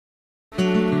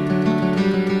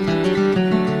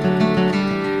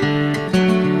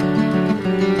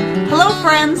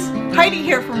Heidi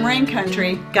here from Rain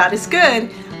Country. God is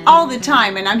good all the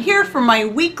time, and I'm here for my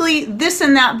weekly this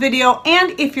and that video.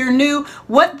 And if you're new,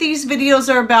 what these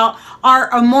videos are about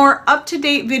are a more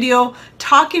up-to-date video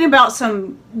talking about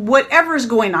some whatever's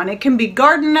going on. It can be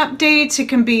garden updates, it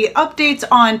can be updates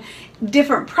on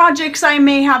different projects I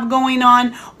may have going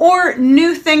on, or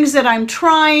new things that I'm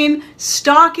trying,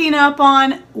 stocking up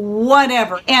on,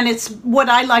 whatever. And it's what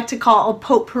I like to call a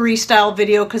potpourri style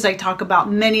video because I talk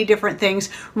about many different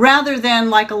things rather than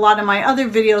like a lot of my other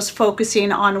videos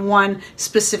focusing on one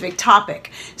specific topic.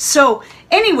 So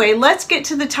anyway, let's get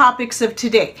to the topics of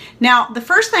today. Now, the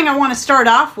first thing I want to start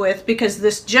off with, because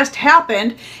this just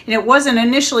happened and it wasn't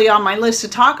initially on my list to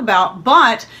talk about,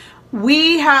 but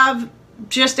we have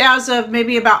just as of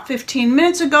maybe about 15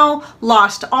 minutes ago,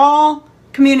 lost all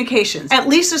communications, at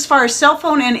least as far as cell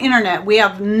phone and internet. We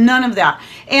have none of that.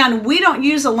 And we don't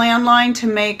use a landline to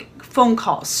make phone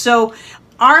calls. So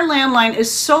our landline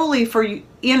is solely for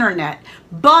internet.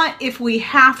 But if we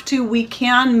have to, we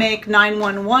can make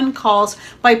 911 calls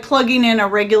by plugging in a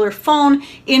regular phone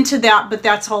into that, but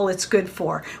that's all it's good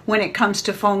for when it comes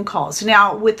to phone calls.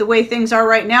 Now, with the way things are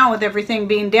right now, with everything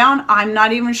being down, I'm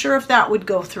not even sure if that would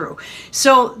go through.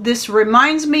 So this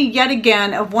reminds me yet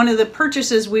again of one of the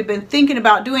purchases we've been thinking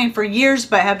about doing for years,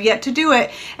 but have yet to do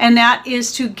it, and that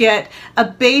is to get a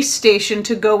base station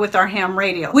to go with our ham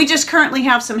radio. We just currently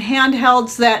have some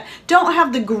handhelds that don't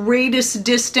have the greatest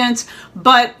distance,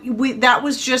 but that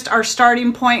was just our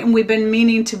starting point, and we've been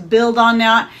meaning to build on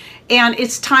that. And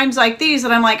it's times like these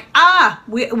that I'm like,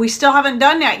 we still haven't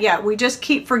done that yet. We just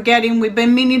keep forgetting. We've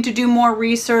been meaning to do more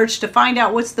research to find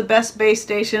out what's the best base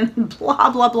station, blah,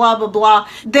 blah, blah, blah, blah.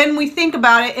 Then we think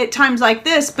about it at times like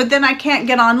this, but then I can't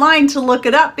get online to look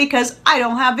it up because I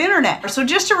don't have internet. So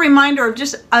just a reminder of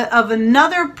of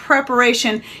another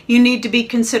preparation you need to be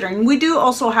considering. We do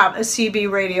also have a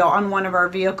CB radio on one of our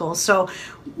vehicles. So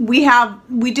we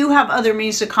do have other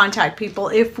means to contact people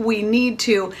if we need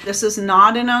to. This is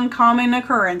not an uncommon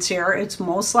occurrence here. It's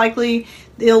most likely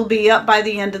it'll be up by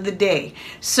the end of the day.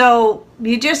 So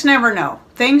you just never know.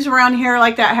 Things around here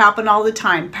like that happen all the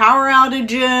time. Power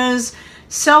outages,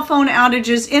 cell phone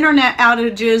outages, internet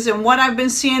outages, and what I've been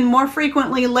seeing more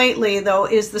frequently lately though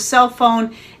is the cell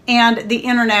phone and the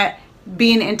internet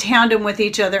being in tandem with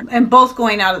each other and both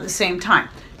going out at the same time.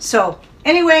 So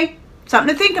anyway,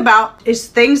 something to think about is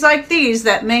things like these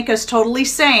that make us totally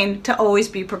sane to always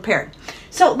be prepared.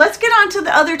 So let's get on to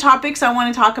the other topics I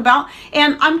want to talk about.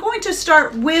 And I'm going to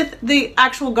start with the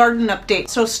actual garden update.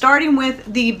 So starting with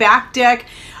the back deck,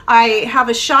 I have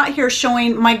a shot here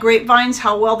showing my grapevines,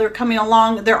 how well they're coming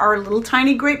along. There are little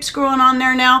tiny grapes growing on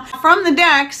there now. From the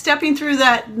deck, stepping through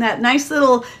that nice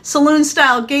little saloon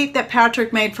style gate that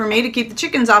Patrick made for me to keep the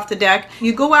chickens off the deck,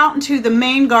 you go out into the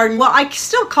main garden. Well, I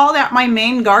still call that my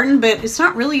main garden, but it's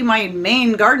not really my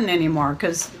main garden anymore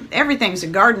because everything's a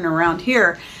garden around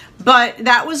here. But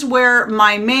that was where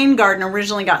my main garden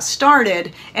originally got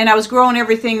started, and I was growing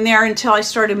everything there until I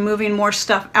started moving more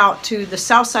stuff out to the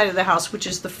south side of the house, which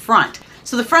is the front.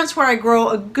 So the front's where I grow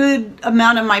a good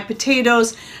amount of my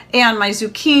potatoes and my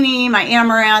zucchini, my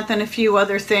amaranth, and a few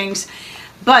other things.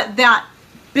 But that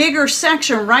bigger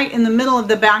section right in the middle of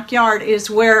the backyard is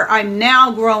where I'm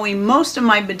now growing most of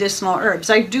my medicinal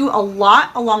herbs. I do a lot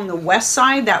along the west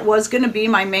side. That was going to be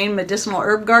my main medicinal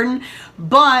herb garden,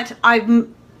 but I've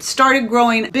started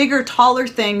growing bigger, taller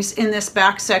things in this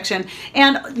back section,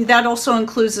 and that also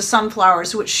includes the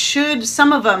sunflowers, which should,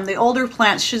 some of them, the older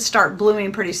plants, should start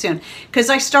blooming pretty soon because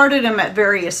I started them at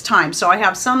various times. So I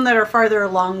have some that are farther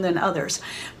along than others.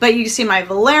 But you can see my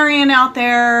valerian out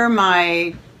there,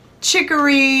 my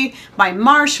chicory, my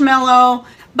marshmallow.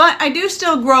 But I do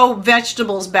still grow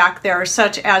vegetables back there,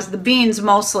 such as the beans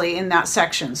mostly in that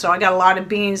section. So I got a lot of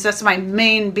beans. That's my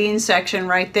main bean section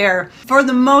right there. For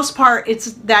the most part,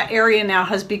 that area now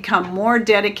has become more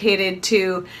dedicated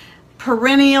to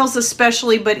perennials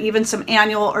especially, but even some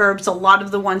annual herbs. A lot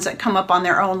of the ones that come up on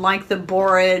their own, like the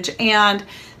borage and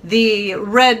the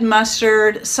red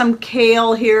mustard, some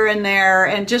kale here and there,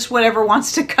 and just whatever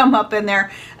wants to come up in there.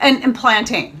 And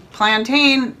plantain.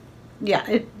 Plantain, yeah,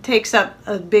 it takes up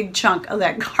a big chunk of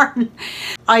that garden.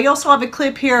 I also have a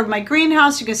clip here of my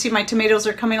greenhouse. You can see my tomatoes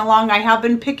are coming along. I have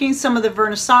been picking some of the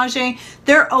vernissage.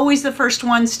 They're always the first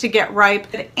ones to get ripe.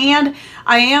 And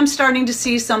I am starting to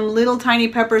see some little tiny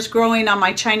peppers growing on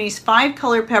my Chinese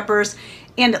 5-color peppers.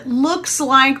 And it looks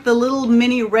like the little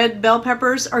mini red bell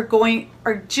peppers are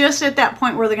just at that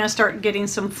point where they're going to start getting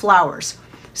some flowers.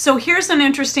 So here's an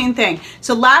interesting thing.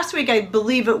 So last week, I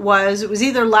believe it was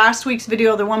either last week's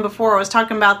video or the one before, I was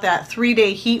talking about that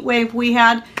 3-day heat wave we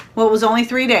had. Well, it was only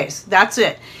 3 days. That's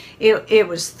it. It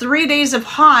was 3 days of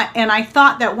hot, and I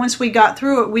thought that once we got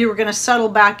through it, we were going to settle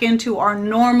back into our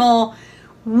normal,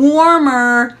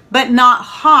 warmer, but not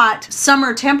hot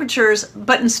summer temperatures,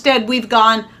 but instead we've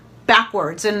gone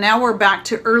backwards, and now we're back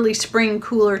to early spring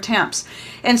cooler temps.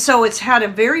 And so it's had a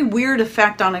very weird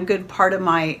effect on a good part of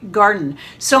my garden.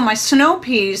 So my snow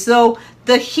peas, though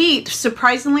the heat,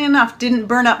 surprisingly enough, didn't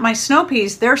burn up my snow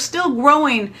peas, they're still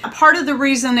growing. Part of the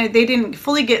reason that they didn't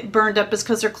fully get burned up is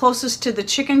because they're closest to the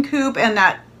chicken coop and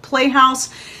that playhouse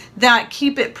that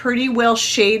keep it pretty well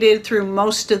shaded through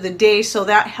most of the day, so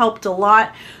that helped a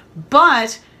lot.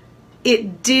 But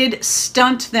it did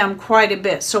stunt them quite a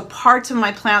bit. So parts of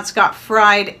my plants got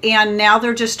fried, and now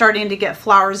they're just starting to get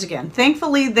flowers again.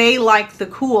 Thankfully, they like the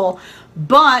cool,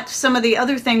 but some of the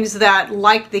other things that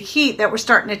like the heat that were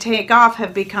starting to take off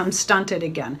have become stunted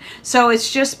again. So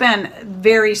it's just been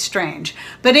very strange.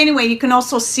 But anyway, you can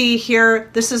also see here,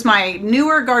 this is my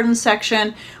newer garden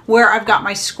section where I've got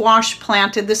my squash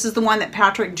planted. This is the one that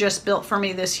Patrick just built for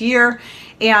me this year,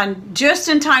 and just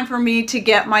in time for me to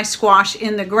get my squash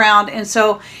in the ground. And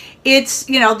so it's,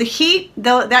 you know, the heat,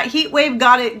 that heat wave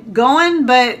got it going,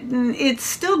 but it's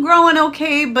still growing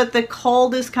okay, but the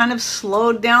cold has kind of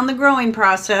slowed down the growing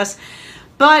process.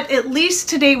 But at least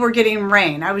today we're getting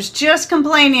rain. I was just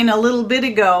complaining a little bit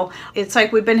ago. It's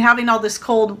like we've been having all this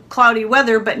cold, cloudy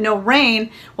weather, but no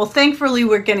rain. Well, thankfully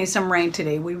we're getting some rain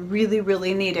today. We really,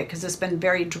 really need it because it's been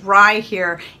very dry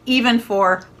here, even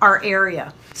for our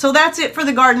area. So that's it for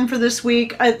the garden for this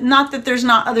week. Not that there's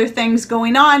not other things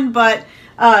going on, but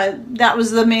that was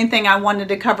the main thing I wanted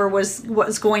to cover, was what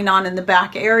was going on in the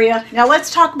back area. Now let's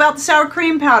talk about the sour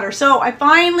cream powder. So I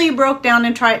finally broke down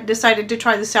and decided to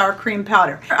try the sour cream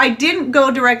powder. I didn't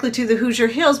go directly to the Hoosier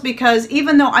Hills because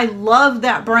even though I love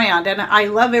that brand and I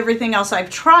love everything else I've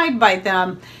tried by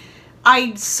them,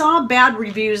 I saw bad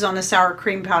reviews on the sour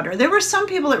cream powder. There were some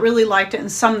people that really liked it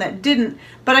and some that didn't,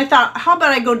 but I thought, how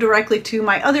about I go directly to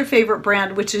my other favorite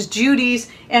brand, which is Judy's,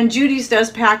 and Judy's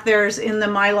does pack theirs in the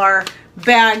Mylar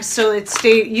bags, so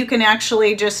you can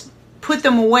actually just put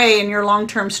them away in your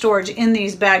long-term storage in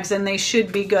these bags, and they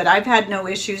should be good. I've had no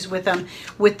issues with them,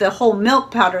 with the whole milk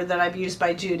powder that I've used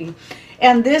by Judy.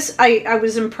 And this, I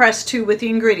was impressed too with the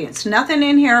ingredients. Nothing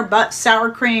in here but sour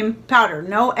cream powder,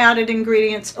 no added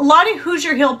ingredients. A lot of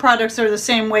Hoosier Hill products are the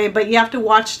same way, but you have to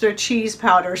watch their cheese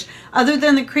powders. Other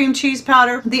than the cream cheese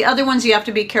powder, the other ones you have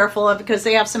to be careful of because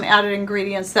they have some added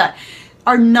ingredients that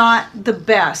are not the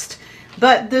best.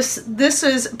 But this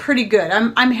is pretty good.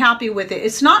 I'm happy with it.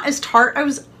 It's not as tart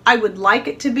as I would like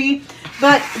it to be,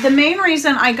 but the main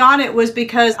reason I got it was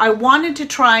because I wanted to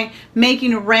try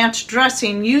making a ranch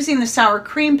dressing using the sour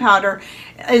cream powder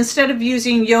instead of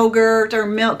using yogurt or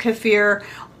milk kefir.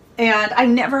 And I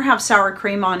never have sour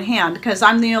cream on hand because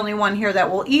I'm the only one here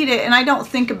that will eat it, and I don't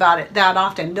think about it that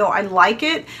often. No, I like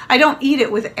it. I don't eat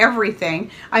it with everything.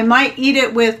 I might eat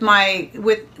it with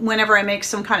whenever I make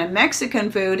some kind of Mexican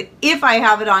food if I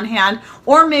have it on hand,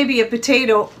 or maybe a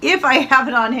potato if I have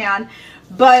it on hand.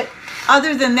 But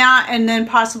other than that, and then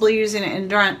possibly using it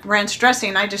in ranch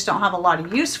dressing, I just don't have a lot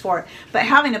of use for it. But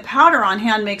having a powder on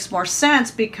hand makes more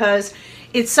sense because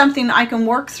it's something I can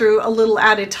work through a little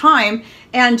at a time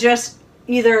and just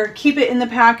either keep it in the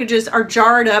packages or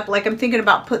jar it up. Like I'm thinking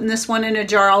about putting this one in a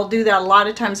jar. I'll do that a lot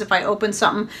of times if I open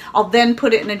something. I'll then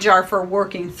put it in a jar for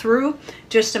working through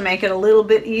just to make it a little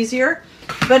bit easier.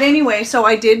 But anyway, so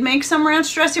I did make some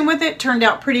ranch dressing with it. Turned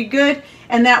out pretty good.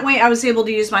 And that way I was able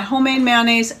to use my homemade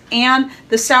mayonnaise and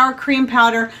the sour cream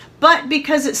powder. But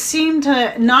because it seemed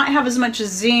to not have as much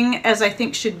zing as I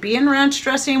think should be in ranch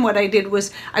dressing, what I did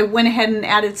was I went ahead and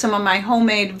added some of my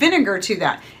homemade vinegar to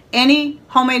that. Any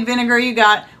homemade vinegar you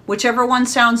got, whichever one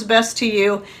sounds best to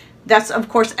you, that's of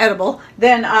course edible,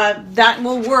 then that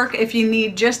will work if you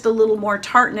need just a little more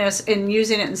tartness and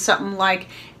using it in something like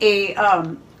a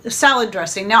salad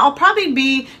dressing. Now I'll probably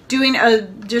be doing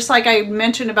just like I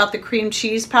mentioned about the cream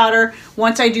cheese powder,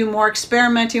 once I do more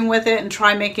experimenting with it and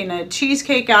try making a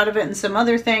cheesecake out of it and some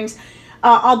other things,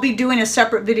 I'll be doing a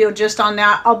separate video just on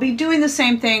that. I'll be doing the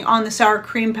same thing on the sour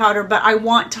cream powder, but I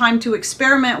want time to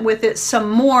experiment with it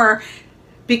some more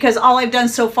because all I've done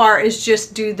so far is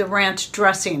just do the ranch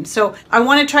dressing. So I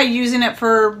want to try using it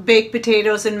for baked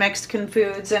potatoes and Mexican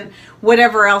foods and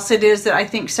whatever else it is that I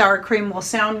think sour cream will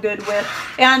sound good with.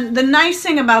 And the nice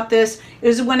thing about this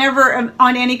is whenever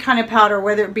on any kind of powder,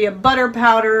 whether it be a butter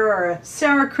powder or a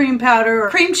sour cream powder or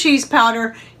cream cheese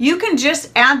powder, you can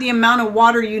just add the amount of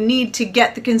water you need to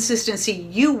get the consistency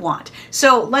you want.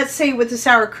 So let's say with the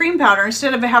sour cream powder,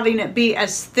 instead of having it be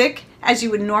as thick as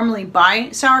you would normally buy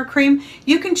sour cream.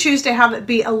 You can choose to have it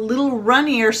be a little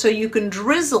runnier so you can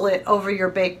drizzle it over your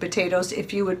baked potatoes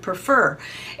if you would prefer.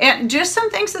 And just some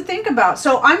things to think about.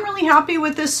 So I'm really happy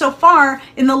with this so far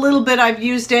in the little bit I've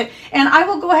used it, and I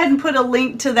will go ahead and put a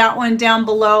link to that one down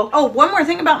below. Oh, one more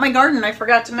thing about my garden I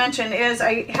forgot to mention is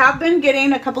I have been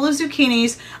getting a couple of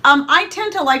zucchinis. I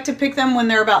tend to like to pick them when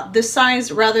they're about this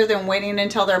size rather than waiting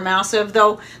until they're massive,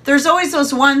 though there's always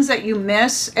those ones that you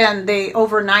miss and they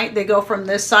overnight they go from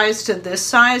this size to this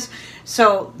size.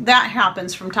 So that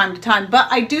happens from time to time, but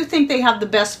I do think they have the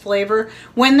best flavor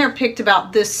when they're picked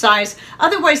about this size.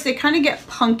 Otherwise they kind of get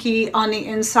punky on the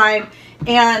inside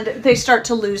and they start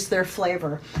to lose their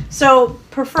flavor. So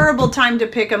preferable time to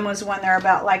pick them was when they're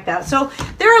about like that. So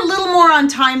they're a little more on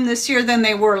time this year than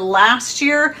they were last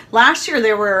year. Last year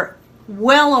they were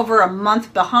well over a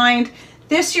month behind.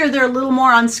 This year they're a little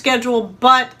more on schedule,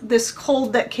 but this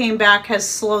cold that came back has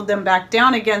slowed them back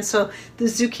down again. So the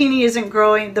zucchini isn't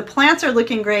growing. The plants are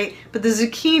looking great, but the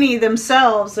zucchini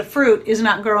themselves, the fruit, is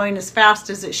not growing as fast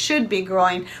as it should be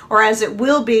growing, or as it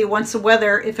will be once the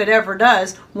weather, if it ever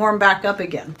does, warm back up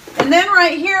again. And then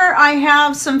right here I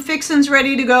have some fixins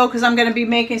ready to go because I'm going to be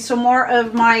making some more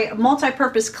of my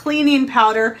multi-purpose cleaning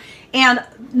powder. And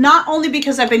not only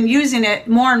because I've been using it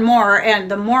more and more, and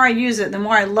the more I use it, the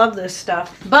more I love this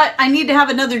stuff, but I need to have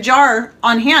another jar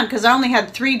on hand because I only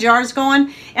had 3 jars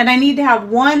going, and I need to have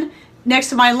one next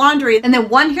to my laundry, and then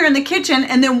one here in the kitchen,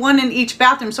 and then one in each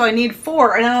bathroom. So I need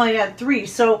 4, and I only had 3.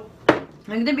 So I'm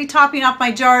going to be topping off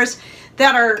my jars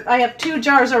that are, I have 2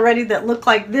 jars already that look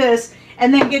like this,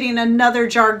 and then getting another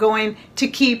jar going to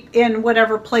keep in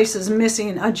whatever place is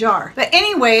missing a jar. But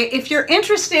anyway, if you're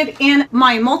interested in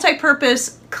my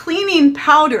multi-purpose cleaning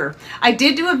powder, I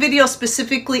did do a video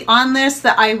specifically on this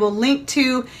that I will link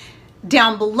to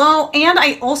down below, and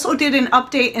I also did an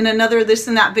update in another this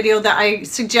and that video that I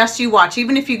suggest you watch,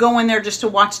 even if you go in there just to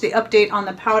watch the update on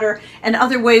the powder and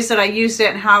other ways that I used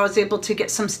it and how I was able to get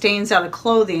some stains out of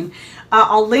clothing.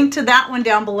 I'll link to that one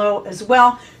down below as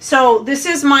well. So this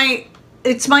is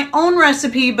it's my own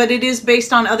recipe, but it is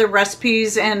based on other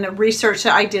recipes and research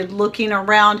that I did looking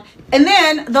around. And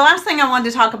then the last thing I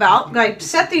wanted to talk about, I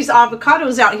set these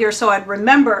avocados out here so I'd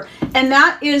remember, and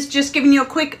that is just giving you a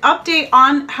quick update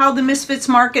on how the Misfits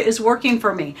market is working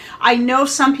for me. I know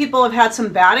some people have had some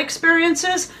bad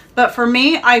experiences, but for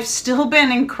me, I've still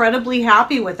been incredibly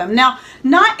happy with them. Now,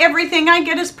 not everything I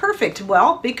get is perfect.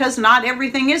 Well, because not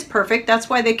everything is perfect, that's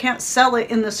why they can't sell it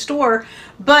in the store.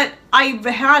 But I've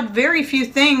had very few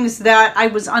things that I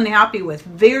was unhappy with,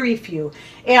 very few,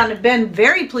 and been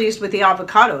very pleased with the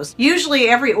avocados. Usually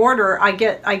every order I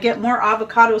get more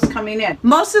avocados coming in.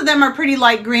 Most of them are pretty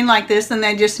light green like this, and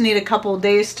they just need a couple of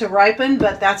days to ripen,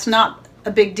 but that's not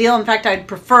a big deal. In fact, I'd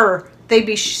prefer they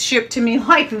be shipped to me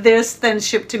like this than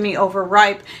shipped to me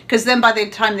overripe, because then by the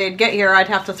time they'd get here I'd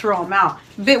have to throw them out.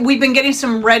 But we've been getting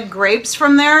some red grapes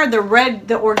from there,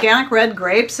 the organic red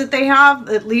grapes that they have,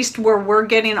 at least where we're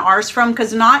getting ours from,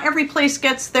 because not every place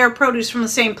gets their produce from the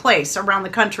same place around the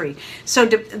country. So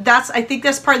I think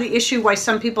that's part of the issue why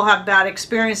some people have bad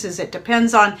experiences. It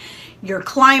depends on your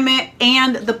climate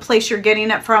and the place you're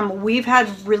getting it from. We've had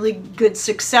really good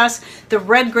success. The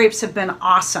red grapes have been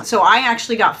awesome. So I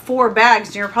actually got 4 bags,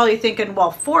 and you're probably thinking, well,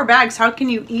 4 bags, how can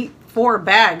you eat 4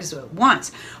 bags at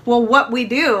once? Well, what we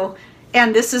do,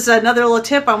 and this is another little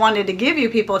tip I wanted to give you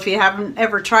people if you haven't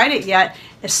ever tried it yet,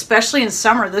 especially in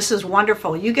summer, this is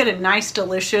wonderful. You get a nice,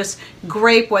 delicious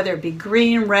grape, whether it be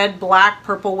green, red, black,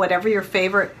 purple, whatever your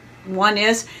favorite one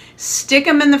is, stick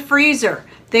them in the freezer.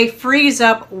 They freeze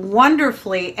up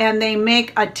wonderfully, and they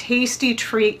make a tasty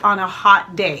treat on a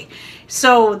hot day.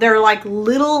 So they're like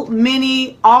little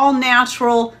mini all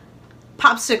natural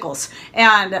popsicles,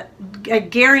 and I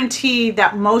guarantee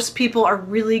that most people are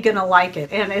really gonna like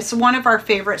it, and it's one of our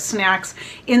favorite snacks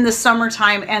in the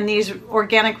summertime, and these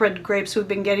organic red grapes we've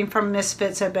been getting from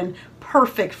Misfits have been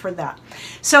perfect for that.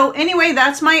 So anyway,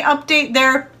 that's my update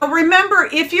there. But remember,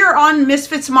 if you're on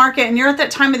Misfits Market and you're at that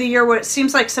time of the year where it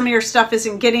seems like some of your stuff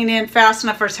isn't getting in fast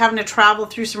enough, or it's having to travel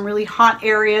through some really hot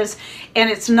areas and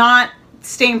it's not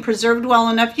staying preserved well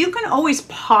enough, you can always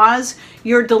pause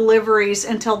your deliveries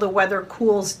until the weather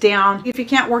cools down. If you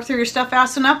can't work through your stuff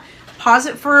fast enough, pause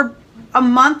it for a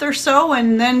month or so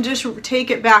and then just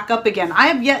take it back up again. I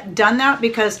have yet done that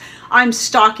because I'm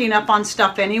stocking up on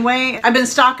stuff anyway. I've been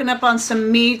stocking up on some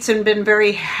meats and been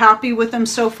very happy with them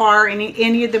so far.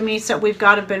 Any of the meats that we've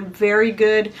got have been very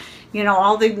good, you know,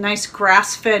 all the nice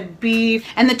grass-fed beef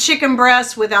and the chicken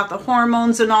breasts without the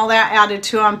hormones and all that added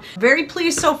to them. Very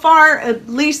pleased so far. At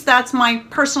least that's my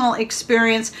personal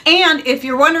experience. And if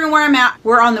you're wondering where I'm at,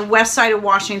 we're on the west side of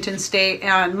Washington State,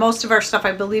 and most of our stuff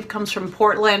I believe comes from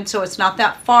Portland, so it's not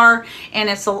that far, and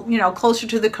it's, you know, closer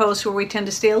to the coast where we tend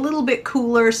to stay a little bit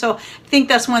cooler. So I think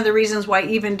that's one of the reasons why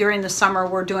even during the summer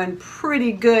we're doing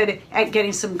pretty good at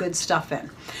getting some good stuff in.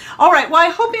 All right, well,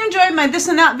 I hope you enjoyed my this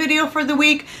and that video for the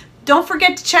week. Don't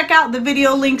forget to check out the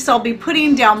video links I'll be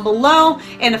putting down below,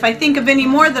 and if I think of any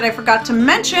more that I forgot to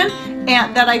mention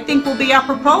and that I think will be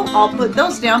apropos, I'll put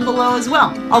those down below as well.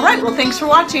 All right, well, thanks for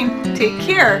watching. Take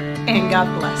care and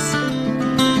God bless.